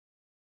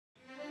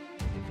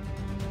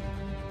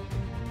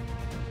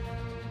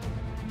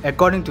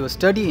According to a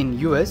study in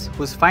US,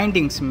 whose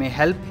findings may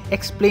help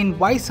explain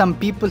why some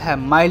people have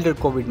milder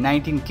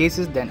COVID-19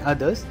 cases than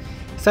others,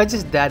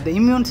 suggests that the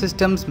immune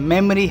system's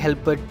memory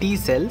helper T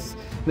cells,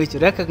 which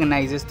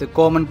recognizes the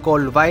common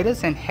cold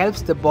virus and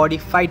helps the body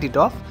fight it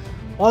off,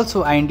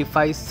 also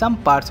identifies some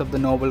parts of the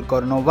novel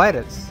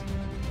coronavirus.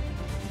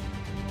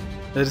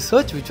 The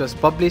research, which was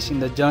published in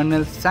the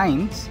journal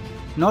Science,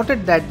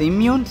 noted that the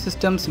immune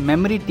system's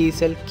memory T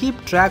cell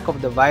keep track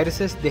of the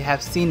viruses they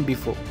have seen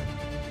before,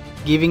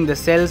 giving the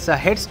cells a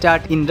head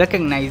start in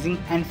recognizing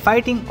and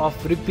fighting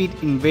off repeat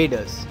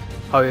invaders.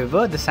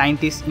 However, the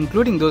scientists,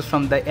 including those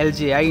from the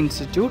LJI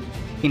Institute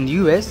in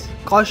US,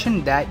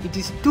 cautioned that it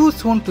is too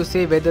soon to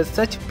say whether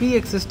such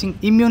pre-existing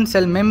immune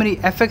cell memory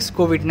affects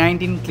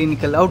COVID-19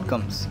 clinical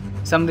outcomes.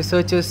 Some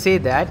researchers say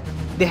that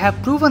they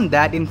have proven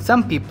that in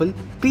some people,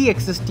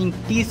 pre-existing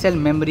T cell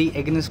memory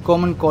against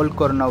common cold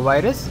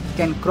coronavirus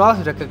can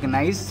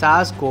cross-recognize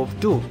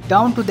SARS-CoV-2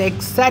 down to the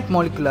exact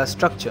molecular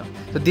structure.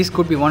 So this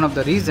could be one of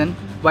the reasons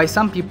why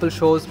some people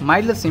shows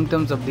milder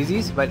symptoms of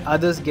disease while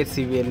others get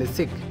severely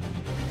sick.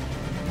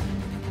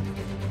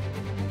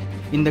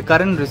 In the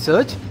current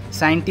research,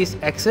 scientists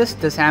accessed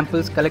the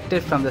samples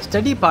collected from the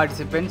study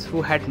participants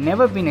who had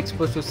never been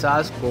exposed to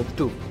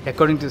SARS-CoV-2.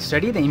 According to the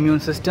study, the immune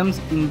systems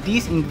in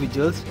these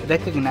individuals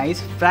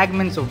recognized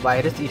fragments of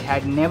virus it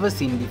had never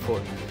seen before,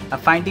 a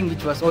finding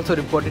which was also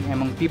reported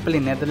among people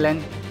in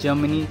Netherlands,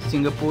 Germany,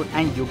 Singapore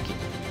and UK.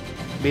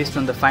 Based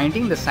on the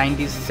finding, the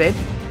scientists said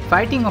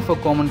fighting off a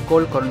common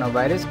cold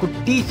coronavirus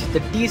could teach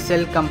the T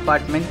cell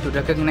compartment to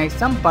recognize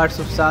some parts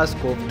of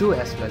SARS-CoV-2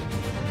 as well.